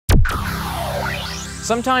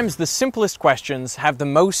Sometimes the simplest questions have the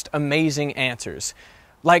most amazing answers.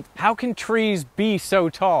 Like, how can trees be so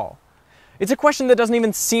tall? It's a question that doesn't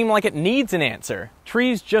even seem like it needs an answer.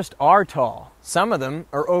 Trees just are tall. Some of them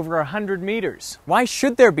are over 100 meters. Why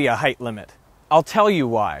should there be a height limit? I'll tell you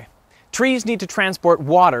why. Trees need to transport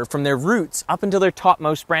water from their roots up until their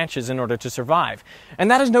topmost branches in order to survive.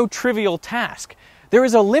 And that is no trivial task. There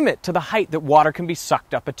is a limit to the height that water can be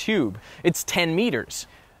sucked up a tube. It's 10 meters.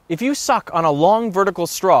 If you suck on a long vertical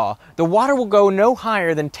straw, the water will go no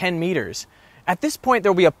higher than 10 meters. At this point,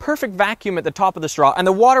 there will be a perfect vacuum at the top of the straw, and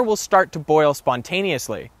the water will start to boil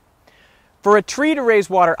spontaneously. For a tree to raise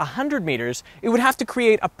water 100 meters, it would have to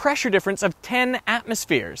create a pressure difference of 10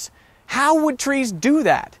 atmospheres. How would trees do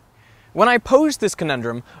that? When I posed this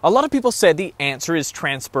conundrum, a lot of people said the answer is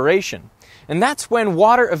transpiration. And that's when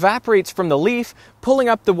water evaporates from the leaf, pulling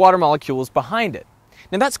up the water molecules behind it.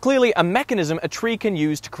 Now that's clearly a mechanism a tree can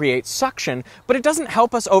use to create suction, but it doesn't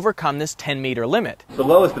help us overcome this 10-meter limit. The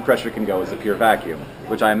lowest the pressure can go is a pure vacuum,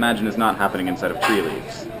 which I imagine is not happening inside of tree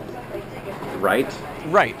leaves. Right?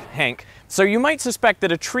 Right, Hank. So you might suspect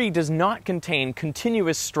that a tree does not contain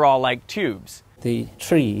continuous straw-like tubes. The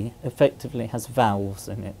tree effectively has valves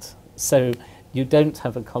in it, so you don't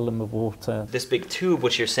have a column of water. This big tube,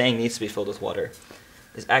 which you're saying needs to be filled with water,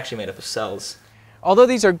 is actually made up of cells. Although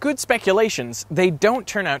these are good speculations, they don't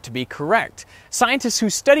turn out to be correct. Scientists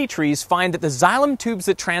who study trees find that the xylem tubes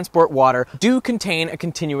that transport water do contain a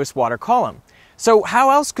continuous water column. So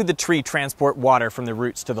how else could the tree transport water from the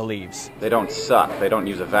roots to the leaves? They don't suck, they don't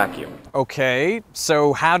use a vacuum. Okay,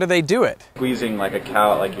 so how do they do it? Squeezing like a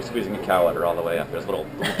cow, like you're squeezing a cow udder all the way up. There's little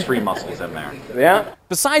tree muscles in there. Yeah?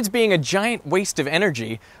 Besides being a giant waste of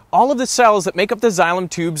energy, all of the cells that make up the xylem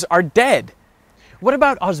tubes are dead. What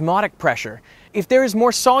about osmotic pressure? If there is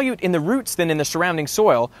more solute in the roots than in the surrounding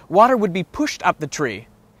soil, water would be pushed up the tree.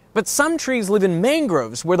 But some trees live in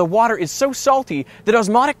mangroves where the water is so salty that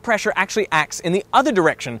osmotic pressure actually acts in the other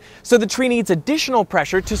direction, so the tree needs additional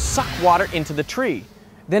pressure to suck water into the tree.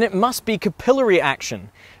 Then it must be capillary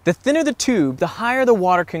action. The thinner the tube, the higher the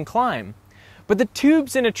water can climb. But the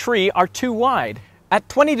tubes in a tree are too wide. At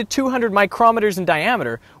 20 to 200 micrometers in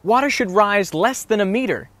diameter, water should rise less than a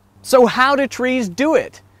meter. So how do trees do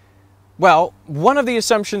it? Well, one of the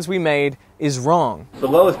assumptions we made is wrong. The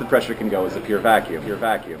lowest the pressure can go is a pure vacuum. Pure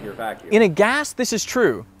vacuum. Pure vacuum. In a gas, this is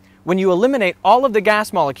true. When you eliminate all of the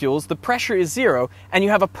gas molecules, the pressure is zero, and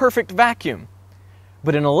you have a perfect vacuum.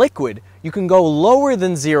 But in a liquid, you can go lower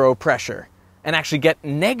than zero pressure and actually get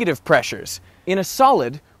negative pressures. In a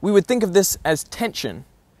solid, we would think of this as tension.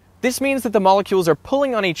 This means that the molecules are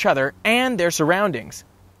pulling on each other and their surroundings.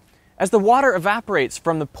 As the water evaporates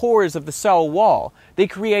from the pores of the cell wall, they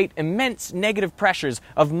create immense negative pressures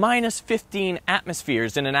of -15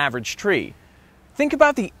 atmospheres in an average tree. Think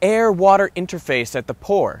about the air-water interface at the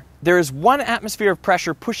pore. There is 1 atmosphere of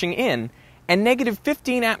pressure pushing in and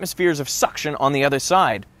 -15 atmospheres of suction on the other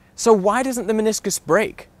side. So why doesn't the meniscus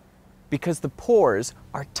break? Because the pores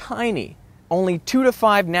are tiny, only 2 to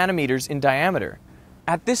 5 nanometers in diameter.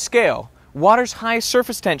 At this scale, water's high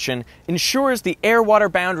surface tension ensures the air-water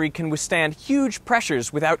boundary can withstand huge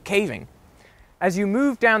pressures without caving. As you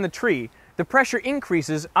move down the tree, the pressure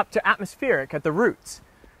increases up to atmospheric at the roots.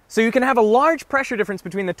 So you can have a large pressure difference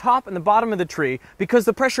between the top and the bottom of the tree because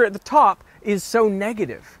the pressure at the top is so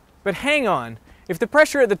negative. But hang on, if the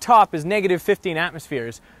pressure at the top is -15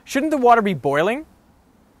 atmospheres, shouldn't the water be boiling?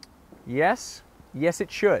 Yes, it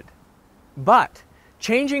should. But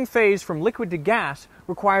changing phase from liquid to gas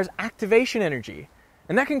requires activation energy,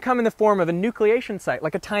 and that can come in the form of a nucleation site,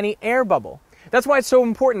 like a tiny air bubble. That's why it's so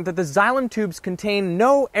important that the xylem tubes contain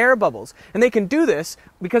no air bubbles, and they can do this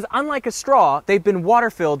because unlike a straw, they've been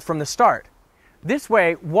water-filled from the start. This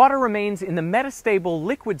way, water remains in the metastable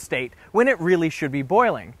liquid state when it really should be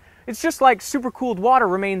boiling. It's just like supercooled water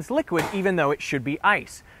remains liquid even though it should be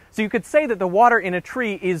ice. So you could say that the water in a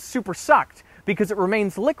tree is supersucked because it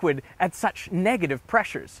remains liquid at such negative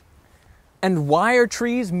pressures. And why are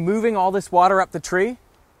trees moving all this water up the tree?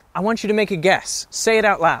 I want you to make a guess. Say it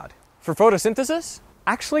out loud. For photosynthesis?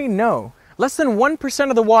 Actually, no. Less than 1%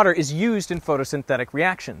 of the water is used in photosynthetic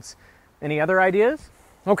reactions. Any other ideas?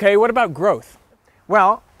 Okay, what about growth?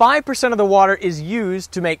 Well, 5% of the water is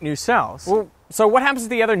used to make new cells. Well, so what happens to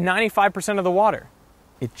the other 95% of the water?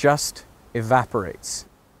 It just evaporates.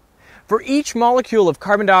 For each molecule of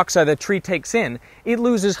carbon dioxide that a tree takes in, it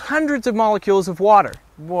loses hundreds of molecules of water.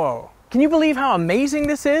 Whoa. Can you believe how amazing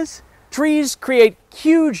this is? Trees create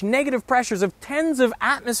huge negative pressures of tens of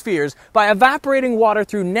atmospheres by evaporating water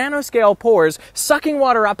through nanoscale pores, sucking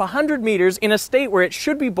water up 100 meters in a state where it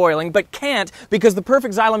should be boiling but can't because the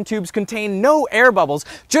perfect xylem tubes contain no air bubbles,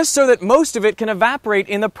 just so that most of it can evaporate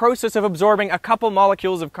in the process of absorbing a couple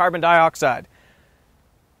molecules of carbon dioxide.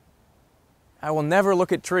 I will never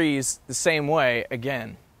look at trees the same way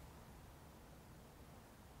again.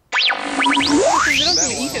 They don't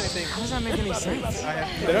really eat anything. How does that make any sense?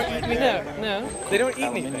 They don't eat anything. No, they don't eat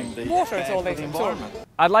anything. Water is all they absorb.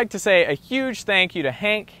 I'd like to say a huge thank you to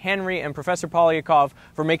Hank, Henry, and Professor Poliakoff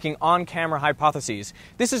for making on-camera hypotheses.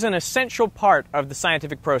 This is an essential part of the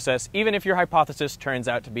scientific process, even if your hypothesis turns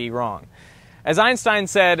out to be wrong. As Einstein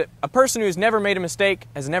said, a person who's never made a mistake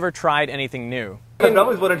has never tried anything new. I've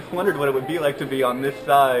always wondered what it would be like to be on this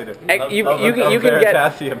side of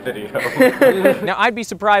Veritasium video. Now, I'd be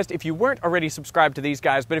surprised if you weren't already subscribed to these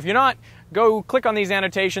guys, but if you're not, go click on these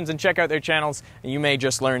annotations and check out their channels, and you may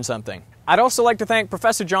just learn something. I'd also like to thank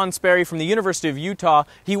Professor John Sperry from the University of Utah.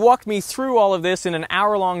 He walked me through all of this in an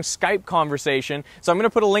hour-long Skype conversation, so I'm going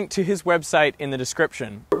to put a link to his website in the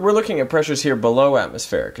description. We're looking at pressures here below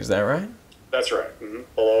atmospheric, is that right? That's right,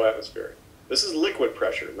 below atmospheric. This is liquid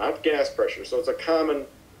pressure, not gas pressure. So it's a common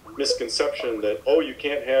misconception that, oh, you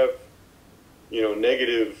can't have,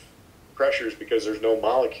 negative pressures because there's no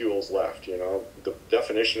molecules left. The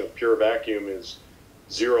definition of pure vacuum is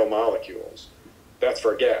 0 molecules. That's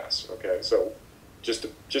for gas, okay? So just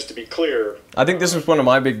to be clear, I think this was one of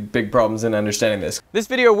my big problems in understanding this. This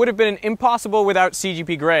video would have been impossible without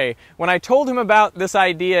CGP Grey. When I told him about this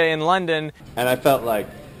idea in London, and I felt like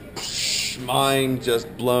mind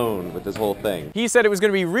just blown with this whole thing. He said it was going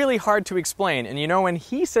to be really hard to explain, and when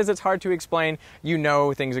he says it's hard to explain,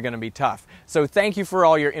 things are going to be tough. So thank you for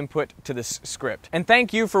all your input to this script. And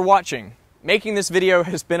thank you for watching. Making this video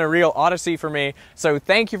has been a real odyssey for me, so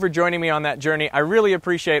thank you for joining me on that journey. I really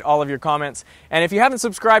appreciate all of your comments. And if you haven't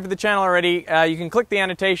subscribed to the channel already, you can click the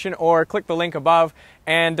annotation or click the link above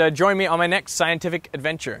and join me on my next scientific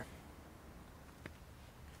adventure.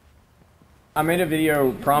 I made a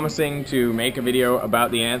video promising to make a video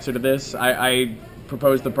about the answer to this. I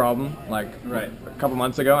proposed the problem a couple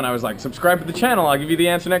months ago, and I was like, subscribe to the channel, I'll give you the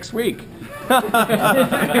answer next week. You have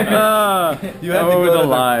to go the to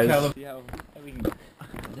lies.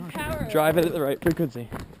 Drive it at the right frequency.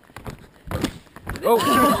 Oh!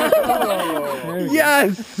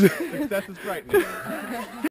 Yes! Success is frightening.